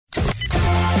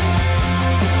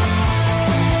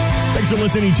Folks are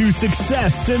listening to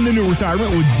Success in the New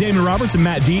Retirement with Damon Roberts and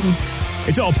Matt Deaton.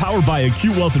 It's all powered by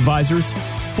Acute Wealth Advisors,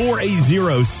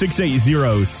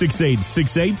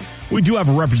 480-680-6868. We do have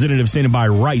a representative standing by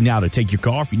right now to take your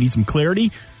call if you need some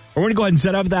clarity. We're going to go ahead and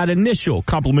set up that initial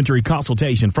complimentary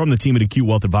consultation from the team at Acute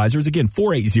Wealth Advisors. Again,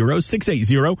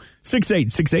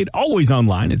 480-680-6868. Always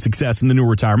online at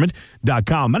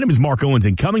successinthenewretirement.com. My name is Mark Owens,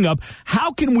 and coming up,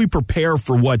 how can we prepare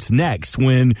for what's next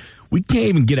when we can't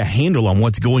even get a handle on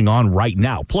what's going on right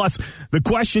now? Plus, the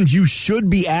questions you should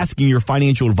be asking your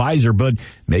financial advisor, but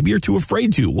maybe you're too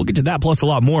afraid to. We'll get to that plus a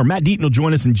lot more. Matt Deaton will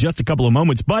join us in just a couple of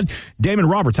moments. But Damon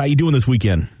Roberts, how you doing this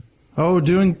weekend? Oh,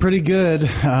 doing pretty good.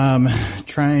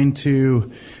 Trying to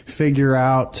figure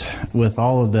out with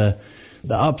all of the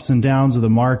ups and downs of the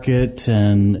market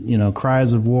and,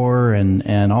 cries of war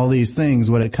and all these things,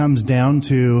 what it comes down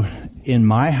to in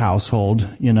my household,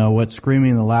 what's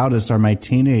screaming the loudest are my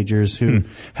teenagers who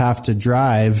have to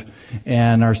drive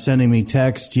and are sending me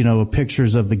text,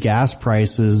 pictures of the gas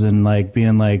prices and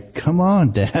being like, come on,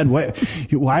 Dad,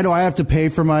 why do I have to pay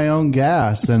for my own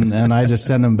gas? And I just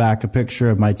send them back a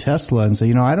picture of my Tesla and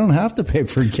say, I don't have to pay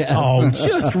for gas. Oh,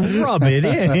 just rub it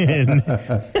in.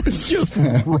 It's just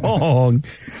wrong.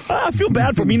 I feel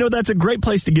bad for them. That's a great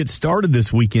place to get started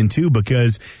this weekend, too,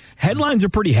 because headlines are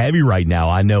pretty heavy right now.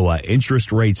 I know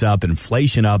interest rates up,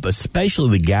 inflation up,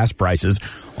 especially the gas prices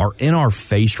are in our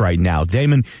face right now.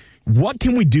 Damon, what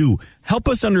can we do? Help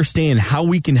us understand how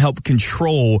we can help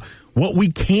control what we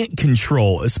can't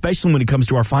control, especially when it comes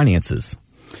to our finances.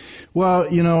 Well,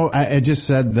 I just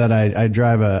said that I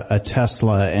drive a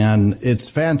Tesla, and it's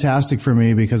fantastic for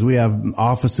me because we have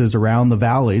offices around the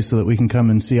valley so that we can come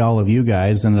and see all of you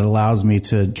guys, and it allows me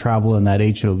to travel in that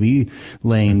HOV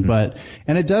lane.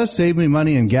 And it does save me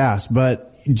money in gas, but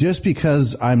just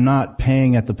because I'm not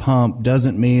paying at the pump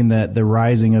doesn't mean that the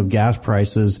rising of gas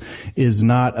prices is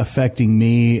not affecting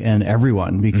me and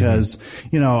everyone, because,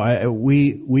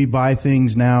 we buy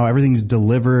things now. Everything's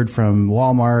delivered from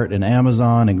Walmart and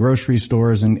Amazon and grocery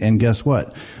stores. And guess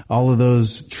what? All of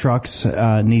those trucks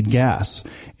need gas.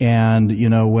 And,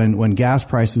 when gas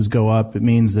prices go up, it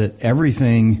means that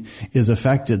everything is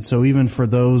affected. So even for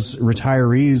those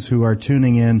retirees who are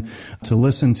tuning in to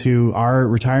listen to our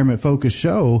retirement focused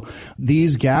show,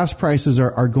 these gas prices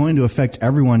are going to affect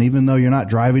everyone, even though you're not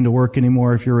driving to work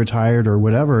anymore if you're retired or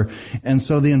whatever. And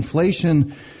so the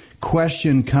inflation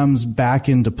question comes back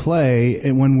into play.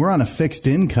 And when we're on a fixed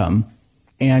income,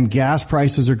 and gas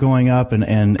prices are going up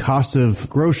and cost of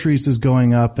groceries is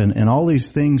going up and all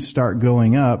these things start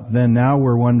going up, then now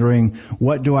we're wondering,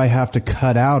 what do I have to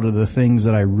cut out of the things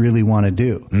that I really want to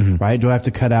do, right? Do I have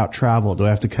to cut out travel? Do I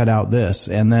have to cut out this?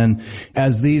 And then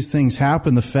as these things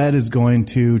happen, the Fed is going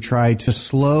to try to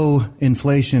slow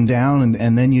inflation down,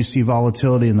 and then you see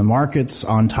volatility in the markets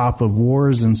on top of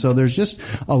wars. And so there's just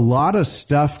a lot of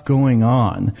stuff going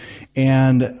on.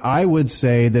 And I would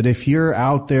say that if you're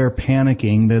out there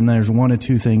panicking, then there's one of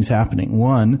two things happening.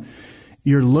 One,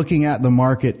 you're looking at the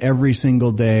market every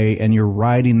single day and you're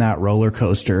riding that roller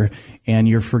coaster, and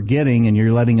you're forgetting and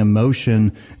you're letting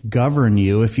emotion govern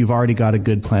you if you've already got a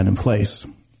good plan in place.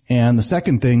 And the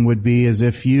second thing would be is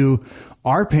if you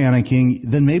are panicking,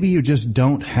 then maybe you just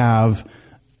don't have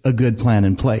a good plan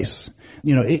in place.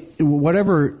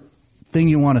 Whatever thing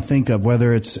you want to think of,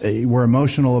 whether it's we're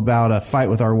emotional about a fight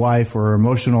with our wife or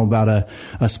emotional about a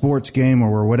sports game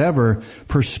or whatever,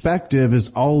 perspective is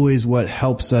always what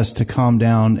helps us to calm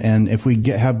down. And if we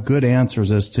have good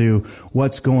answers as to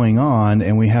what's going on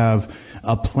and we have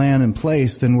a plan in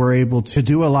place, then we're able to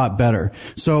do a lot better.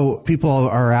 So people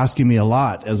are asking me a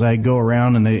lot as I go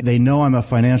around, and they know I'm a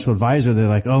financial advisor. They're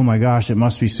like, oh my gosh, it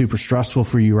must be super stressful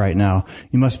for you right now.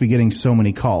 You must be getting so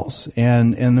many calls.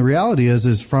 And the reality is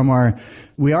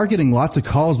we are getting lots of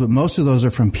calls, but most of those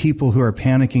are from people who are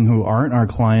panicking, who aren't our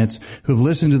clients, who've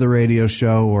listened to the radio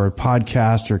show or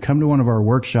podcast or come to one of our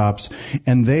workshops,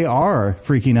 and they are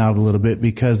freaking out a little bit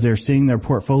because they're seeing their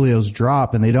portfolios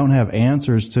drop and they don't have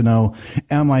answers to know,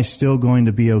 am I still going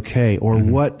to be okay? Or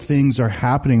what things are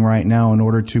happening right now in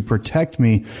order to protect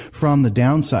me from the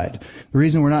downside? The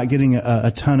reason we're not getting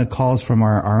a ton of calls from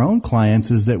our own clients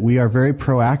is that we are very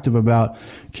proactive about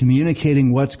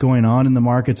communicating what's going on in the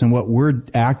markets and what we're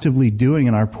actively doing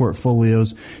in our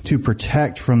portfolios to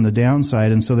protect from the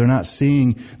downside. And so they're not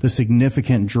seeing the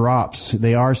significant drops.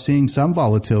 They are seeing some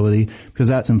volatility because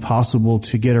that's impossible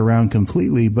to get around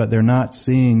completely, but they're not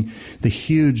seeing the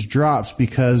huge drops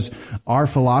because our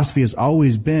philosophy has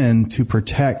always been to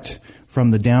protect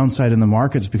from the downside in the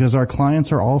markets because our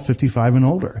clients are all 55 and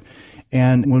older.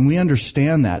 And when we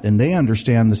understand that and they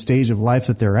understand the stage of life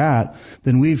that they're at,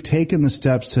 then we've taken the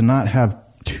steps to not have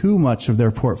too much of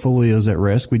their portfolios at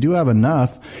risk. We do have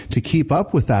enough to keep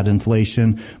up with that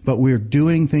inflation, but we're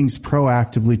doing things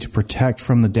proactively to protect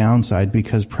from the downside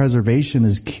because preservation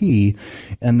is key.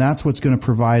 And that's what's going to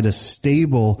provide a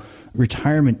stable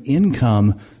retirement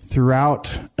income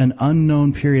throughout an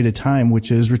unknown period of time, which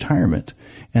is retirement.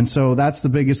 And so that's the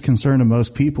biggest concern of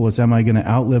most people is, am I going to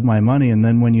outlive my money? And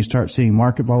then when you start seeing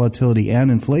market volatility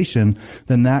and inflation,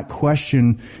 then that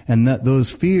question and those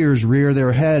fears rear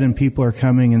their head, and people are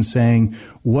coming and saying,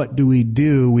 what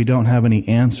do? We don't have any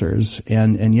answers.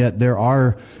 And yet there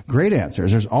are great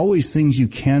answers. There's always things you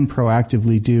can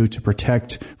proactively do to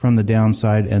protect from the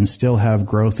downside and still have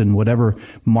growth in whatever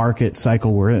market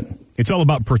cycle we're in. It's all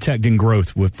about protecting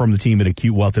growth from the team at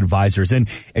Acute Wealth Advisors. And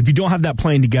if you don't have that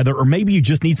plan together, or maybe you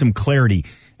just need some clarity,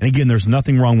 and again, there's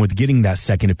nothing wrong with getting that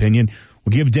second opinion,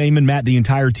 we'll give Damon, Matt, the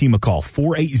entire team a call,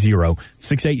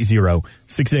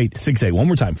 480-680-6868. One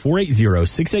more time,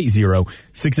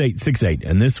 480-680-6868.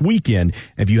 And this weekend,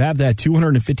 if you have that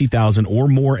 $250,000 or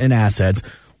more in assets,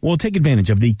 we'll take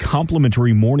advantage of the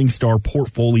complimentary Morningstar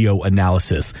portfolio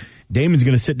analysis. Damon's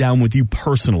going to sit down with you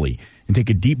personally and take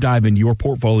a deep dive into your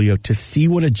portfolio to see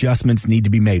what adjustments need to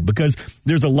be made, because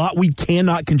there's a lot we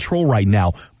cannot control right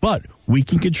now, but we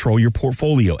can control your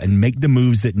portfolio and make the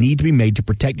moves that need to be made to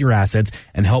protect your assets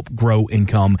and help grow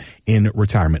income in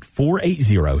retirement.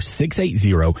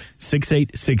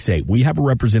 480-680-6868. We have a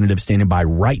representative standing by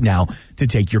right now to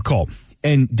take your call.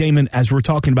 And Damon, as we're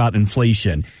talking about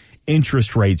inflation,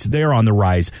 interest rates, they're on the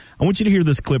rise. I want you to hear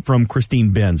this clip from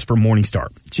Christine Benz from Morningstar.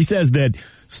 She says that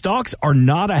stocks are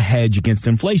not a hedge against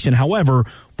inflation. However,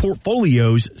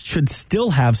 portfolios should still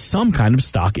have some kind of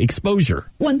stock exposure.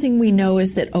 One thing we know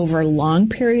is that over long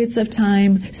periods of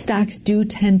time, stocks do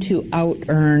tend to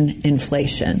out-earn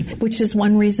inflation, which is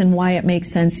one reason why it makes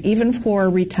sense, even for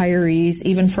retirees,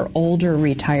 even for older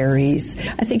retirees.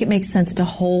 I think it makes sense to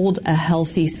hold a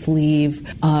healthy sleeve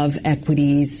of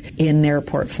equities in their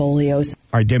portfolios.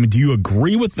 All right, Damon, do you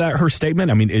agree with her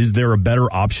statement? I mean, is there a better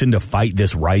option to fight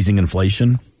this rising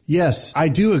inflation? Yes, I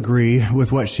do agree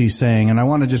with what she's saying. And I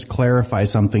want to just clarify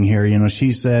something here. You know,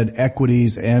 she said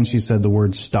equities and she said the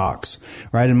word stocks,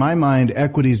 right? In my mind,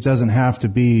 equities doesn't have to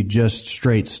be just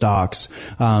straight stocks.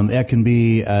 It can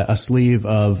be a sleeve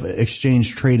of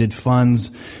exchange traded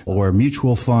funds or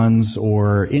mutual funds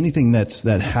or anything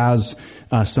that has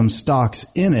some stocks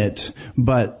in it.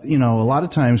 But, you know, a lot of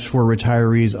times for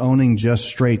retirees, owning just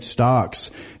straight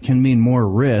stocks can mean more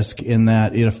risk in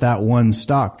that if that one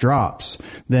stock drops,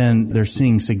 then they're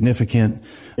seeing significant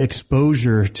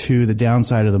exposure to the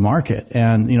downside of the market.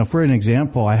 And, you know, for an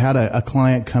example, I had a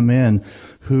client come in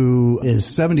who is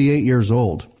 78 years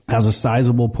old, has a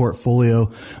sizable portfolio,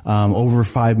 over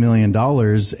 $5 million,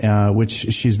 which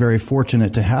she's very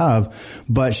fortunate to have.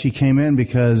 But she came in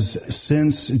because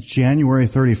since January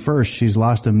 31st, she's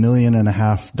lost $1.5 million or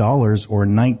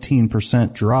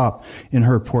 19% drop in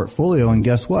her portfolio. And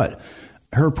guess what?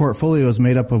 Her portfolio is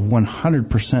made up of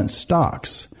 100%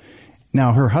 stocks.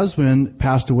 Now, her husband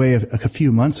passed away a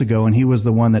few months ago, and he was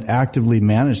the one that actively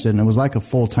managed it, and it was like a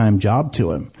full-time job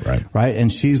to him. Right?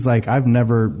 And she's like, I've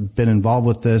never been involved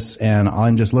with this, and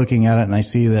I'm just looking at it, and I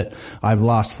see that I've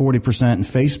lost 40% in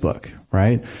Facebook,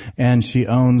 right? And she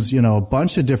owns, you know, a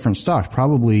bunch of different stocks,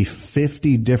 probably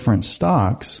 50 different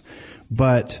stocks,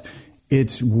 but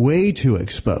it's way too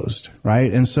exposed,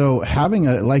 right? And so having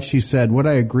like she said, what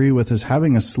I agree with is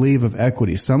having a sleeve of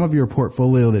equity, some of your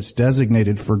portfolio that's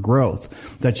designated for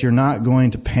growth, that you're not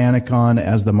going to panic on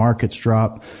as the markets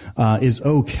drop, is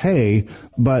okay.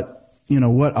 But you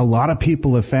know, what a lot of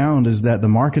people have found is that the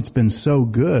market's been so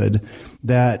good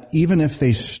that even if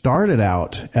they started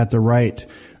out at the right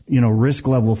risk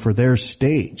level for their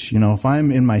stage. If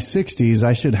I'm in my 60s,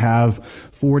 I should have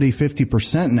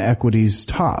 40-50% in equities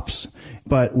tops.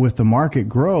 But with the market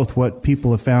growth, what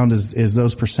people have found is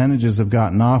those percentages have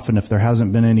gotten off. And if there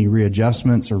hasn't been any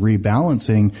readjustments or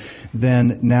rebalancing,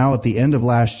 then now at the end of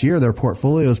last year, their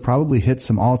portfolios probably hit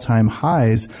some all-time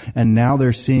highs. And now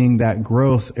they're seeing that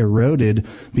growth eroded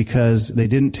because they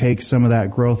didn't take some of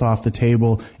that growth off the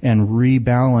table and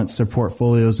rebalance their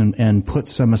portfolios and put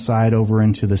some aside over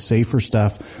into the safer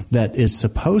stuff that is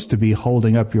supposed to be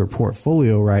holding up your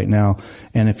portfolio right now.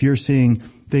 And if you're seeing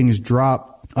things drop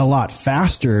a lot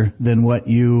faster than what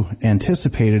you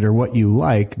anticipated or what you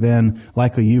like, then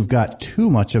likely you've got too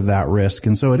much of that risk.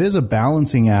 And so it is a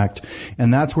balancing act.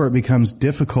 And that's where it becomes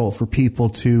difficult for people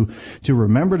to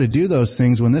remember to do those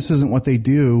things when this isn't what they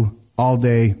do all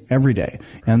day, every day.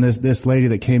 And this lady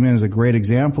that came in is a great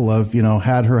example of,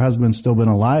 had her husband still been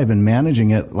alive and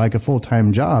managing it like a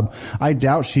full-time job, I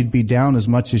doubt she'd be down as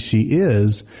much as she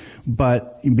is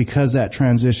But because that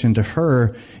transition to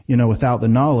her, without the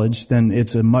knowledge, then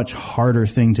it's a much harder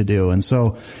thing to do. And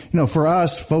so, for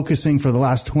us, focusing for the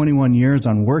last 21 years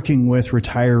on working with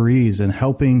retirees and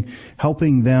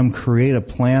helping them create a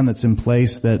plan that's in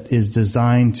place that is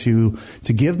designed to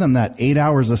give them that 8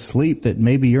 hours of sleep that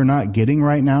maybe you're not getting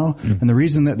right now. And the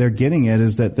reason that they're getting it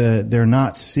is that they're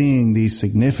not seeing these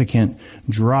significant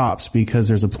drops because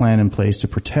there's a plan in place to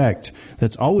protect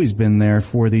that's always been there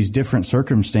for these different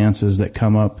circumstances that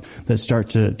come up that start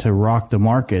to rock the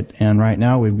market. And right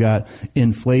now we've got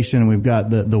inflation and we've got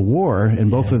the war,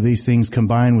 and both of these things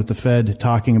combined with the Fed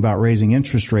talking about raising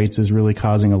interest rates is really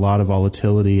causing a lot of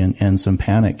volatility and some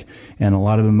panic and a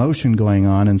lot of emotion going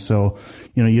on. And so,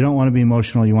 you don't want to be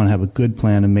emotional. You want to have a good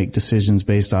plan and make decisions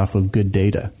based off of good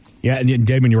data. Yeah, and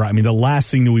Damon, you're right. I mean, the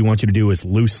last thing that we want you to do is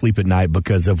lose sleep at night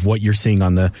because of what you're seeing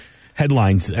on the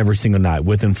headlines every single night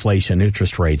with inflation,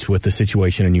 interest rates, with the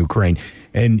situation in Ukraine.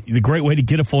 And the great way to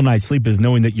get a full night's sleep is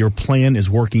knowing that your plan is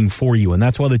working for you. And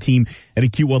that's why the team at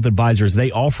Acute Wealth Advisors,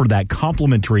 they offer that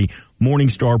complimentary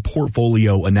Morningstar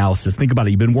portfolio analysis. Think about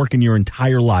it. You've been working your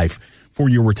entire life for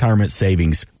your retirement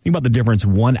savings. Think about the difference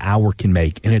 1 hour can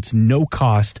make, and it's no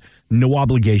cost, no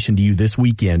obligation to you this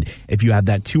weekend if you have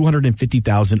that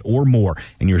 $250,000 or more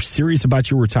and you're serious about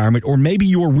your retirement, or maybe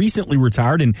you were recently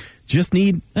retired and just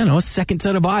need, a second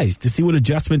set of eyes to see what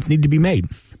adjustments need to be made.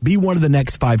 Be one of the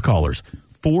next 5 callers.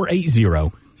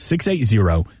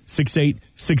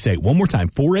 480-680-6868. One more time,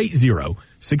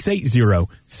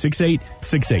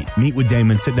 480-680-6868. Meet with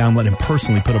Damon, sit down, let him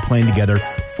personally put a plan together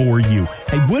for you.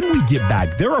 Hey, when we get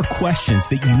back, there are questions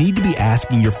that you need to be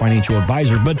asking your financial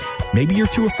advisor, but maybe you're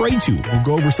too afraid to. We'll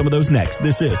go over some of those next.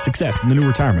 This is Success in the New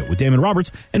Retirement with Damon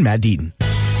Roberts and Matt Deaton.